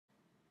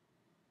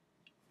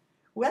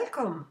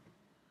Welcome.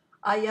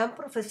 I am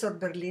Professor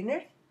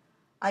Berliner.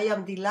 I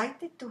am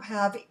delighted to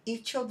have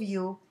each of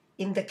you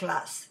in the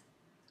class.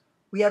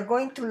 We are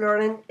going to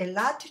learn a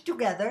lot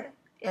together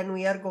and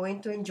we are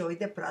going to enjoy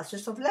the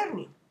process of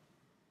learning.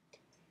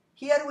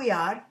 Here we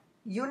are,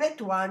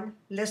 Unit 1,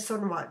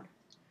 Lesson 1.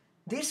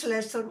 This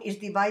lesson is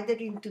divided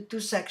into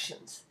two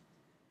sections,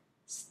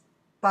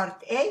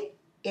 Part A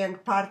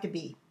and Part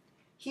B.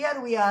 Here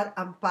we are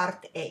on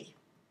Part A.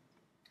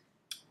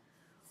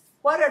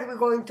 What are we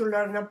going to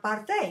learn on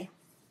Part A?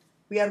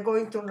 We are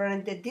going to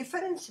learn the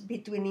difference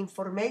between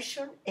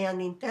information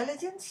and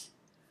intelligence,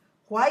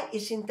 why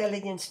is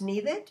intelligence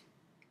needed,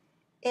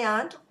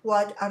 and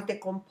what are the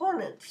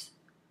components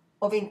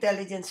of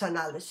intelligence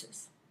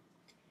analysis.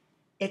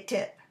 A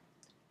tip: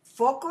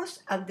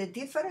 focus on the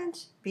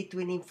difference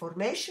between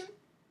information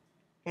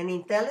and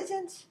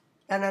intelligence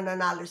and an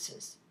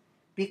analysis,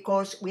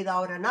 because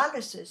without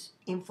analysis,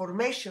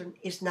 information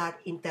is not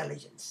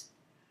intelligence.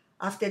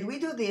 After we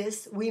do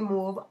this, we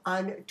move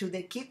on to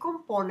the key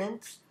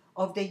components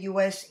of the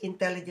U.S.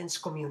 intelligence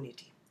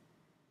community.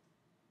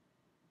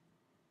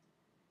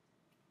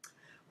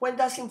 When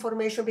does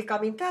information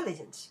become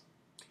intelligence?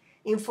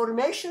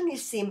 Information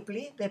is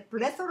simply the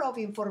plethora of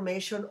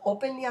information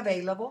openly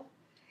available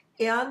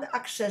and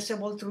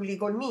accessible through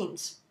legal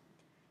means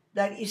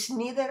that is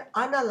neither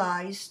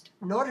analyzed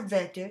nor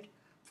vetted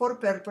for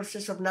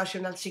purposes of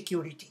national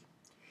security.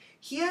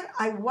 Here,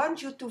 I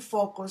want you to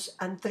focus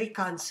on three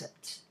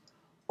concepts: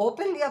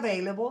 openly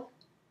available,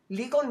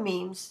 legal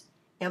means,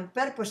 and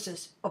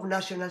purposes of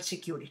national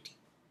security.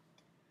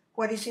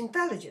 What is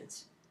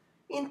intelligence?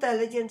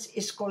 Intelligence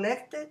is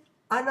collected,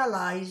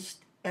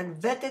 analyzed,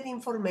 and vetted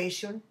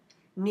information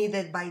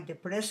needed by the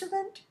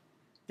President,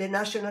 the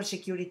National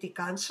Security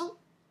Council,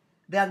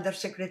 the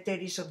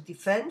Undersecretaries of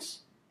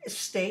Defense,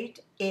 State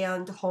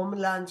and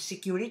Homeland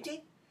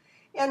Security,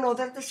 and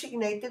other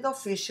designated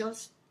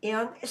officials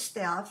and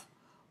staff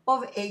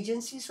of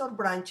agencies or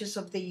branches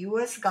of the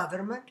U.S.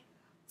 government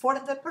for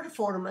the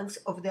performance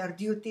of their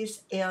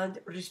duties and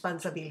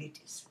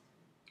responsibilities.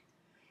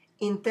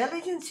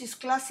 Intelligence is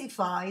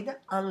classified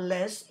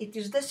unless it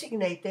is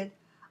designated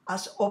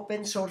as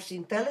open source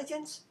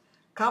intelligence,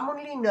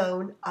 commonly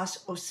known as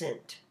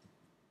OSINT.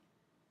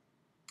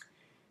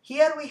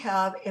 Here we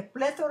have a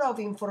plethora of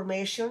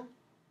information,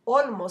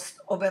 almost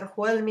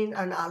overwhelming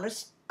an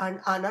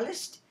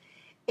analyst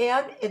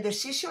and a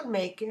decision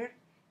maker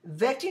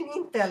vetting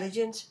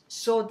intelligence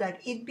so that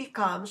it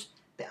becomes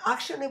the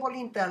actionable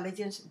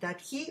intelligence that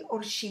he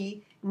or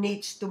she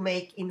needs to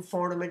make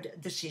informed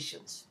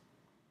decisions.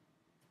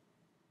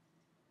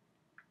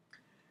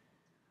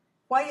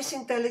 Why is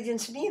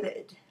intelligence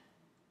needed?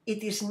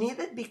 It is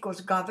needed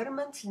because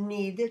governments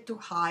need to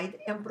hide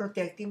and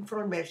protect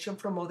information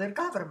from other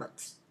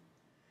governments.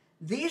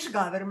 These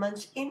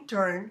governments, in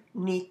turn,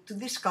 need to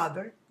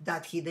discover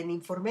that hidden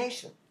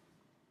information.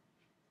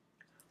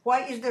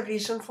 Why is the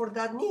reason for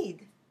that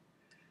need?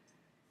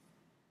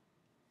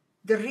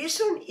 The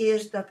reason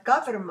is that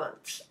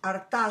governments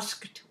are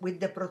tasked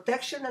with the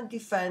protection and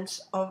defense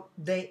of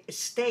the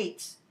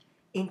state's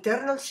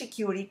internal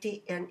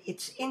security and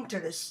its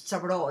interests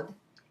abroad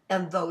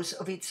and those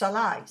of its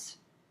allies.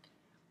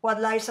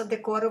 What lies at the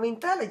core of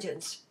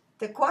intelligence?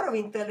 The core of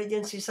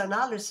intelligence is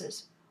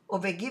analysis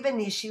of a given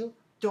issue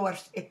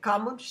towards a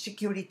common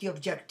security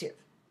objective.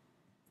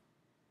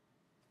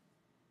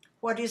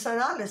 What is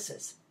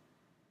analysis?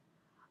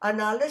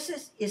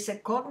 Analysis is a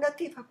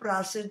cognitive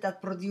process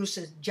that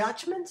produces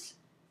judgments,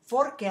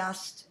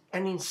 forecasts,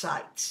 and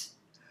insights.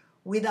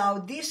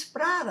 Without this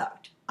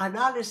product,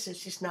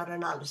 analysis is not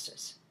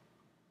analysis.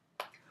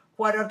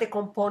 What are the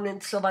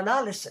components of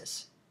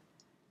analysis?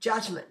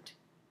 Judgment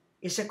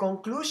is a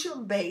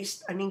conclusion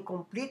based on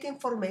incomplete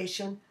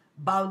information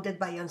bounded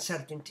by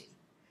uncertainty.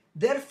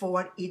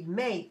 Therefore, it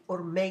may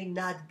or may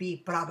not be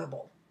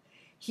probable.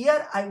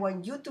 Here, I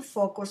want you to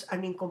focus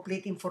on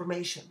incomplete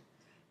information,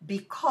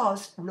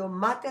 because no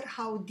matter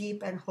how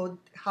deep and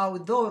how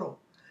thorough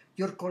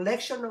your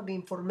collection of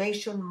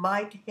information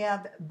might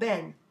have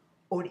been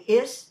or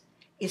is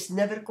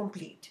never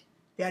complete.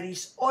 There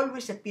is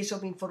always a piece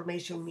of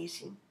information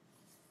missing.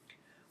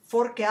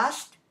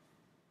 Forecast,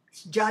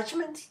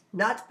 judgments,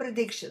 not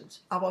predictions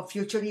about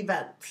future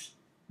events.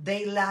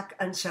 They lack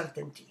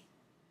uncertainty.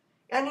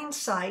 And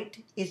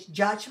insight is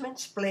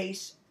judgments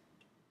placed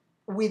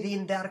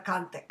within their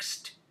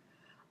context.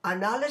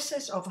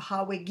 Analysis of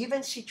how a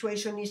given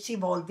situation is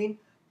evolving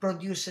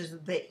produces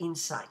the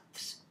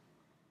insights.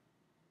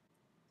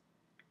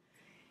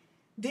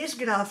 This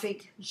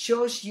graphic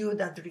shows you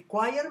that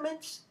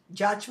requirements,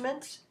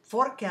 judgments,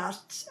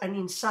 forecasts, and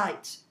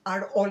insights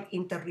are all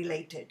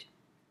interrelated.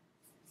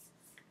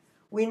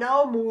 We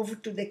now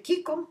move to the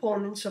key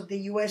components of the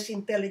U.S.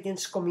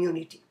 intelligence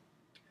community.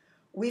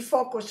 We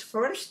focus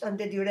first on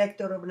the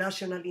Director of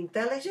National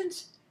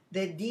Intelligence,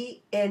 the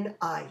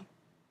DNI.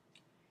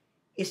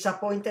 Is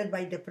appointed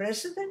by the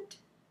President,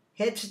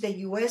 heads the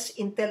U.S.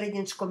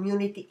 intelligence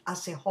community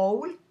as a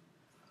whole,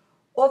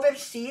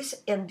 oversees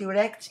and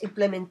directs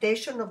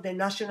implementation of the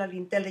National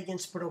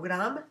Intelligence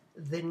Program,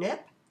 the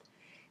NIP,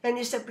 and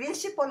is a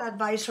principal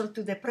advisor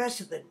to the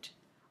President,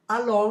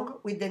 along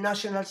with the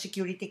National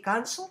Security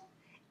Council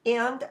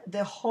and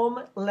the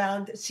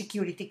Homeland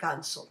Security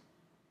Council.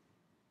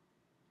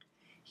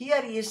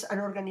 Here is an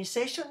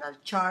organizational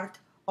chart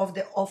of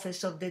the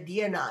Office of the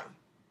DNI.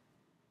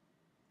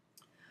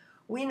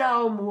 We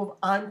now move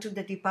on to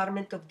the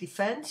Department of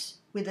Defense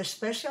with a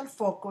special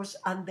focus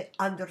on the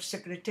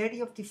Undersecretary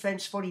of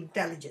Defense for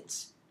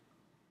Intelligence.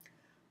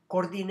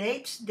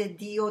 Coordinates the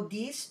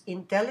DoD's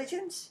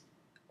intelligence,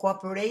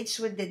 cooperates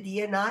with the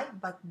DNI,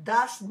 but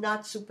does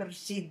not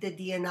supersede the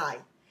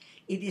DNI.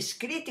 It is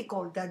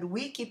critical that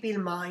we keep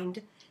in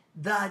mind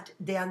that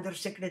the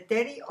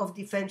Undersecretary of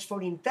Defense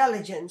for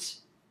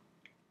Intelligence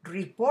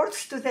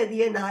reports to the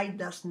DNI,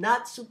 does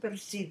not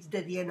supersede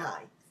the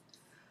DNI.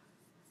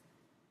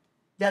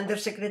 The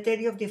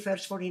Undersecretary of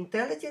Defense for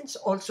Intelligence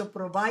also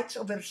provides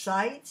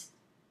oversight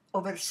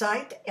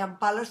and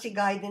policy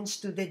guidance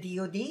to the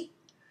DoD,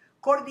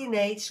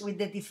 coordinates with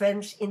the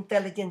Defense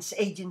Intelligence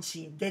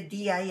Agency, the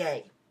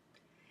DIA.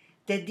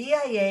 The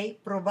DIA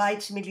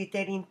provides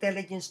military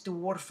intelligence to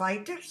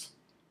warfighters,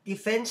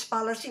 defense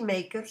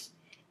policymakers,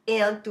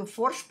 and to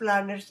force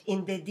planners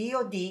in the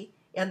DoD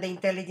and the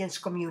intelligence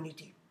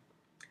community.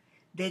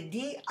 The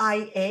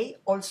DIA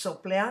also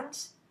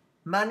plans,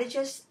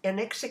 manages, and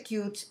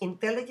executes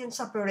intelligence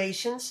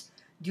operations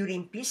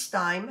during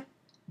peacetime,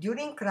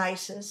 during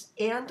crisis,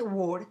 and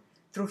war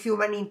through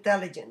human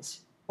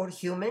intelligence, or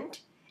human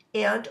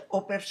and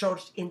open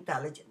source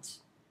intelligence.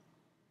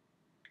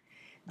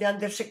 The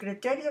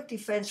Undersecretary of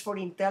Defense for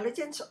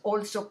Intelligence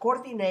also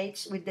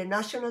coordinates with the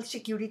National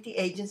Security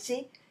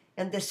Agency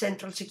and the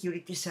Central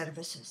Security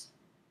Services.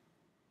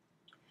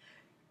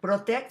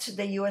 Protects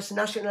the U.S.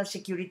 national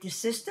security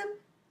system,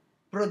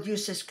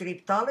 produces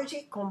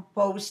cryptology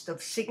composed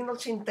of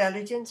signals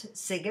intelligence,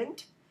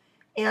 SIGINT,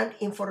 and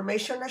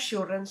information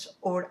assurance,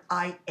 or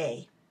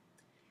IA.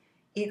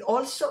 It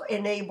also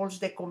enables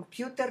the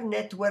computer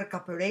network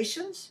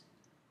operations,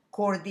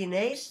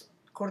 coordinates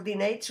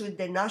with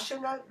the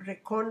National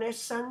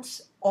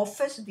Reconnaissance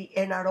Office, the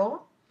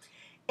NRO,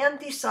 and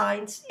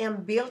designs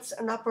and builds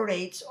and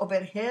operates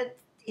overhead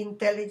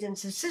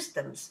intelligence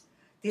systems.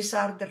 These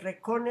are the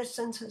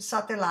reconnaissance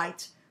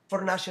satellites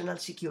for national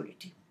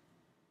security.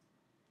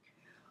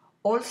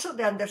 Also,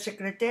 the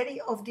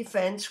Undersecretary of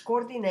Defense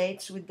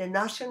coordinates with the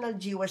National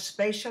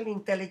Geospatial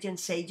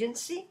Intelligence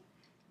Agency,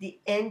 the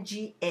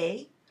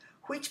NGA,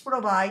 which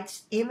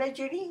provides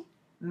imagery,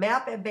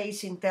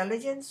 map-based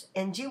intelligence,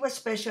 and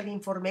geospatial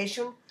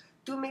information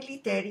to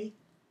military,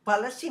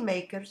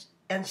 policymakers,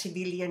 and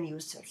civilian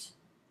users.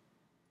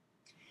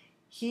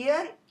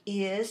 Here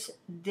is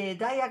the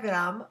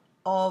diagram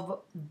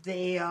of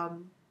the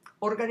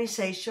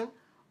organization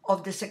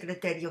of the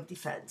Secretary of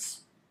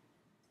Defense.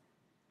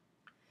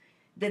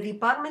 The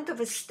Department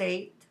of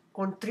State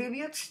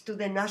contributes to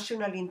the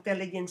National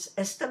Intelligence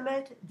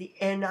Estimate, the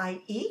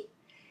NIE,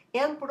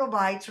 and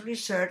provides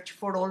research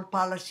for all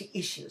policy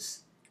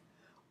issues.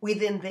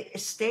 Within the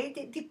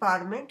State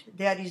Department,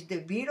 there is the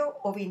Bureau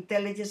of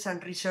Intelligence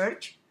and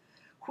Research,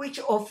 which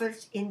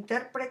offers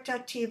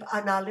interpretative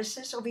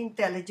analysis of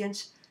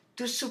intelligence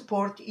to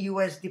support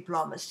U.S.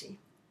 diplomacy.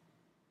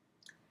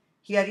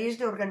 Here is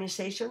the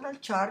organizational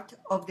chart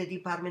of the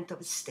Department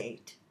of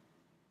State.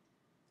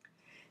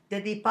 The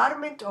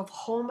Department of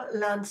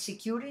Homeland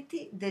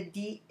Security, the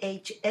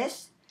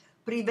DHS,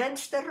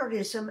 prevents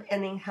terrorism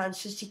and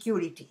enhances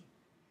security,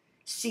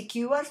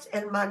 secures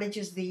and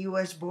manages the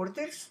U.S.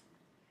 borders,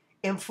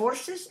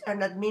 enforces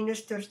and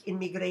administers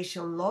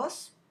immigration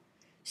laws,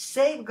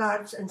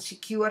 safeguards and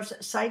secures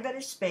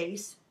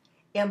cyberspace,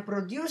 and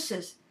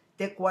produces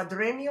the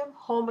Quadrennial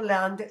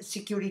Homeland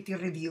Security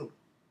Review.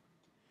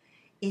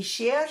 It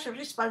shares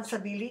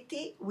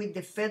responsibility with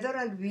the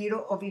Federal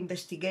Bureau of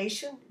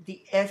Investigation,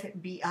 the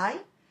FBI,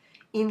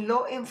 in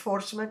law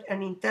enforcement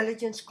and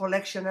intelligence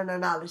collection and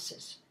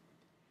analysis,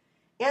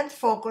 and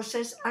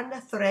focuses on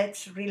the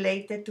threats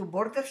related to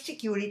border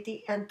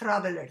security and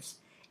travelers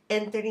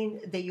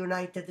entering the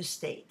United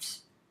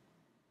States.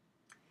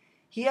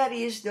 Here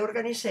is the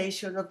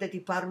organization of the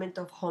Department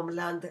of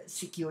Homeland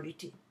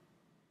Security.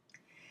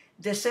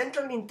 The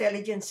Central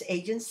Intelligence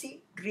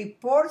Agency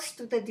reports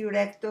to the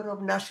Director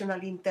of National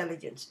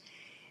Intelligence.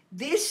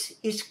 This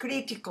is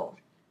critical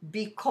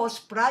because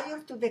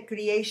prior to the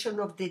creation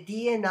of the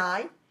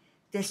DNI,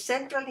 the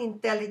Central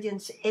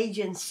Intelligence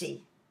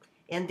Agency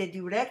and the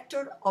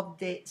Director of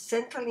the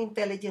Central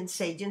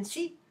Intelligence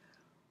Agency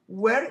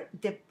were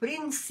the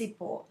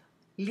principal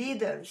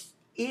leaders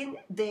in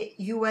the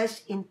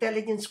U.S.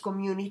 intelligence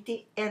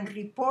community and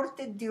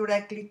reported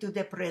directly to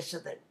the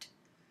President.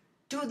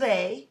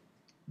 Today,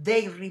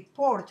 they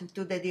report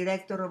to the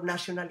Director of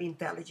National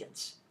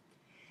Intelligence.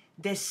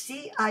 The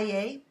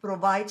CIA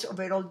provides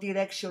overall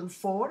direction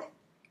for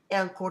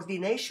and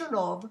coordination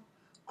of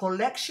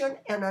collection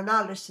and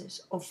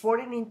analysis of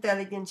foreign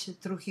intelligence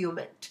through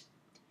HUMANT.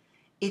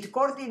 It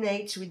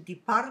coordinates with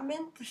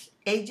departments,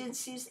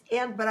 agencies,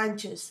 and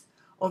branches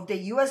of the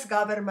U.S.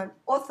 government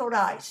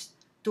authorized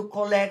to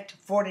collect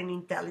foreign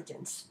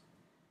intelligence.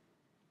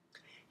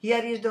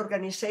 Here is the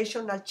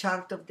organizational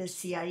chart of the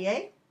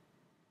CIA.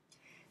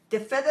 The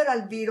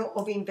Federal Bureau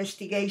of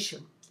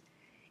Investigation.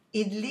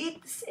 It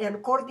leads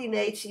and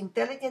coordinates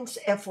intelligence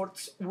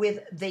efforts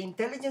with the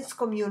intelligence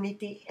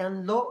community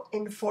and law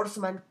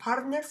enforcement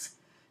partners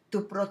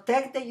to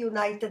protect the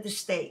United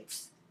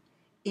States.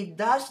 It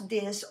does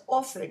this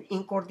often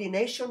in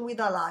coordination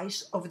with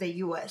allies of the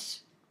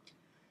U.S.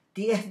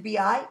 The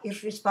FBI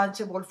is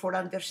responsible for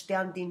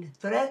understanding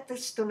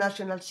threats to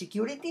national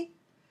security,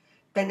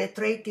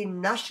 penetrating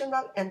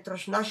national and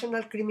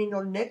transnational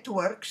criminal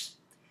networks,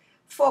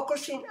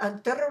 focusing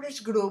on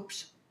terrorist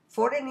groups,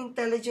 foreign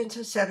intelligence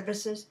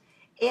services,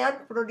 and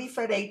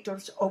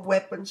proliferators of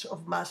weapons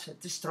of mass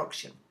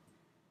destruction.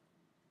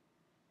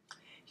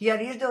 Here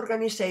is the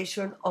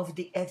organization of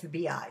the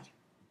FBI.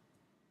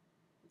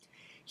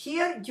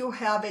 Here you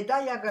have a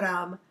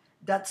diagram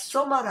that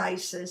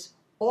summarizes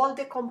all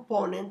the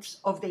components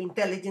of the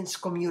intelligence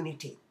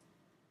community.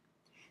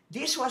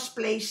 This was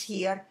placed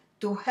here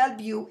to help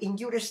you in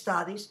your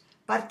studies,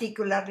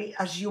 particularly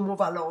as you move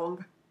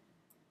along.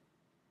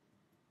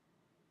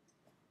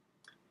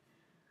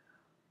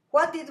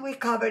 What did we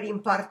cover in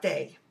Part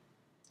A?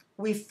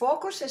 We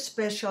focus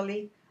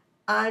especially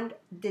on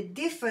the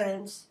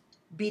difference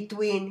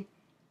between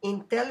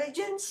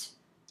intelligence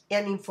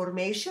and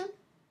information,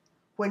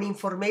 when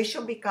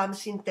information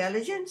becomes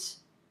intelligence,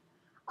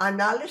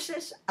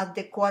 analysis at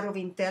the core of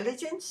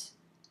intelligence,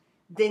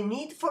 the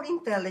need for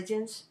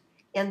intelligence,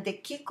 and the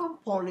key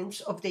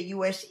components of the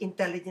U.S.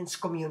 intelligence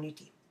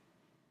community.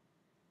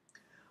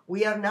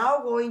 We are now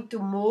going to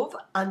move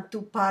on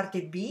to Part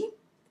B.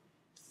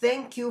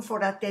 Thank you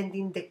for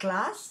attending the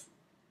class.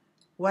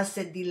 It was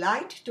a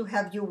delight to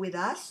have you with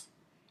us.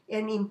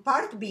 And in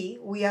Part B,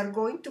 we are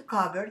going to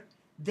cover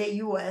the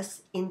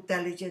U.S.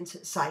 intelligence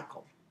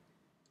cycle.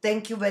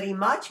 Thank you very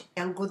much,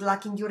 and good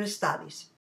luck in your studies.